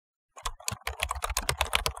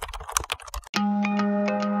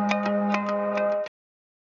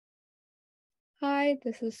Hi,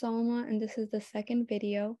 this is Salma, and this is the second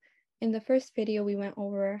video. In the first video, we went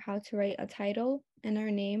over how to write a title and our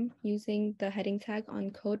name using the heading tag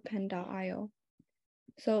on codepen.io.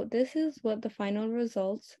 So this is what the final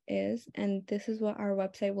results is, and this is what our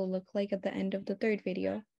website will look like at the end of the third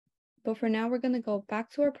video. But for now, we're going to go back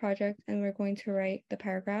to our project and we're going to write the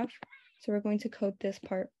paragraph. So we're going to code this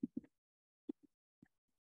part.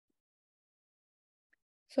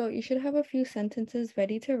 So you should have a few sentences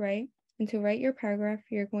ready to write. And to write your paragraph,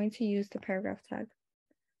 you're going to use the paragraph tag.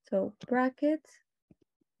 So bracket,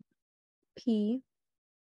 P,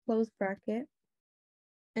 close bracket.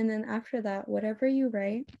 And then after that, whatever you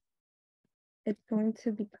write, it's going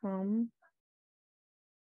to become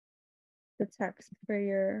the text for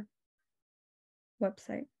your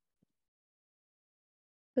website.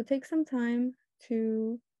 So take some time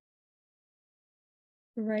to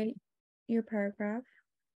write your paragraph.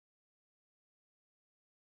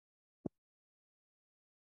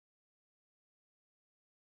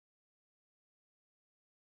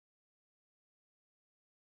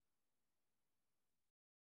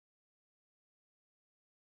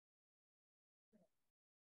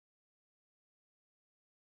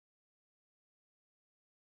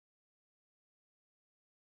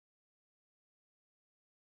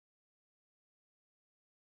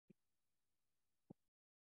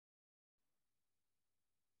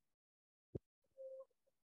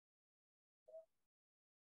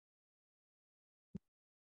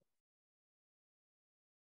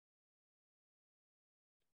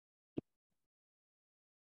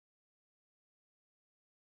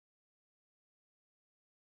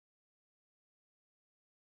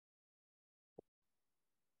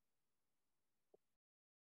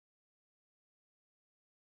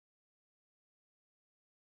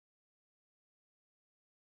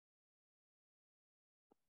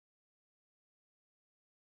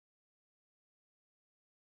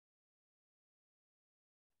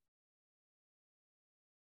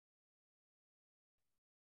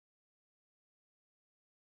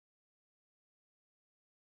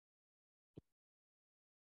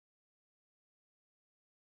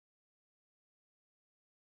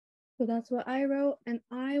 So that's what I wrote, and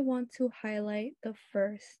I want to highlight the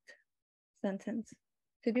first sentence.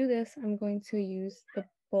 To do this, I'm going to use the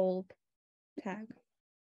bold tag.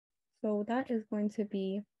 So that is going to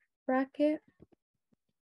be bracket,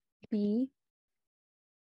 B,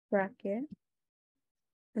 bracket,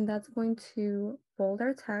 and that's going to bold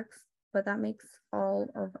our text, but that makes all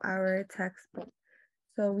of our text bold.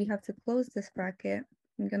 So we have to close this bracket.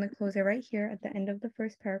 I'm going to close it right here at the end of the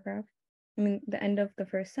first paragraph. The end of the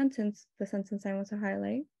first sentence, the sentence I want to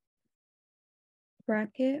highlight.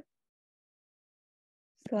 Bracket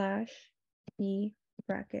 / B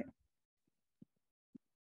bracket.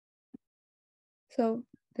 So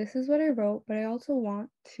this is what I wrote, but I also want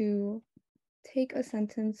to take a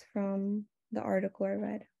sentence from the article I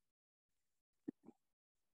read.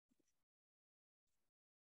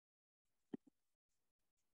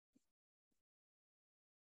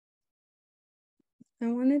 I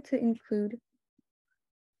wanted to include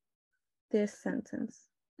this sentence.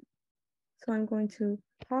 So I'm going to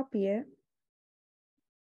copy it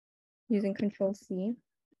using Control-C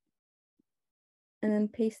and then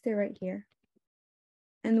paste it right here.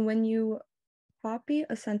 And when you copy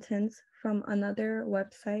a sentence from another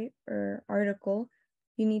website or article,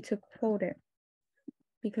 you need to quote it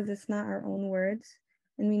because it's not our own words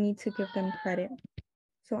and we need to give them credit.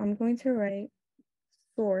 So I'm going to write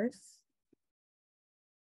source,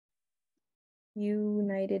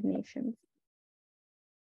 United Nations.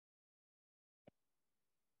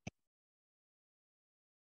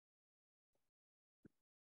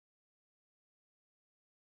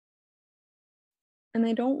 And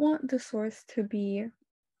I don't want the source to be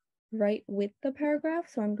right with the paragraph,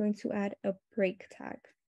 so I'm going to add a break tag.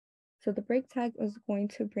 So the break tag is going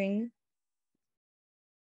to bring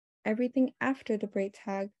everything after the break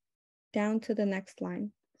tag down to the next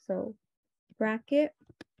line. So bracket,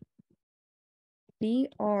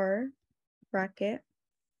 BR bracket,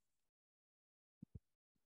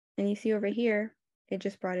 and you see over here, it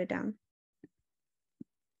just brought it down.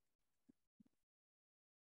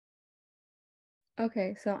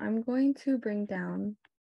 Okay, so I'm going to bring down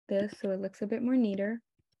this so it looks a bit more neater.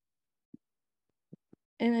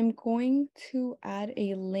 And I'm going to add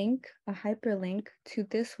a link, a hyperlink to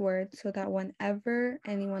this word so that whenever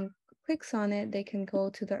anyone clicks on it, they can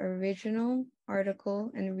go to the original article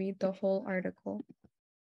and read the whole article.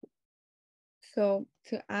 So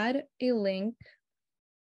to add a link,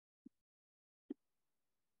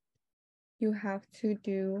 you have to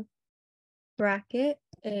do bracket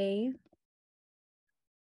A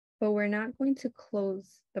but we're not going to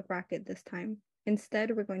close the bracket this time.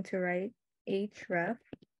 Instead, we're going to write href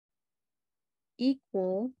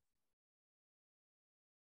equal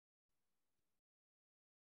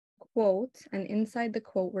quote, and inside the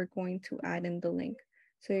quote, we're going to add in the link.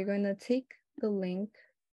 So you're going to take the link,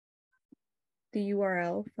 the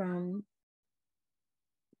URL from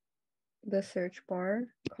the search bar,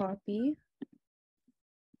 copy,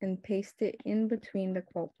 and paste it in between the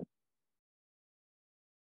quote.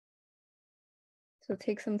 So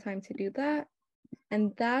take some time to do that.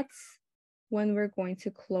 And that's when we're going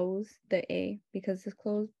to close the A, because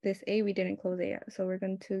this A, we didn't close A yet. So we're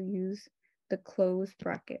going to use the close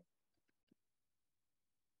bracket.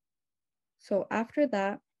 So after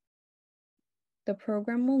that, the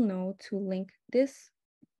program will know to link this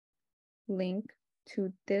link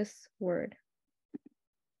to this word.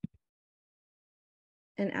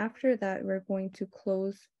 And after that, we're going to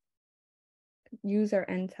use our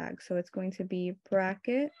end tag. So it's going to be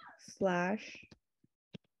bracket /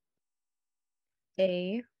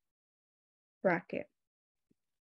 A bracket.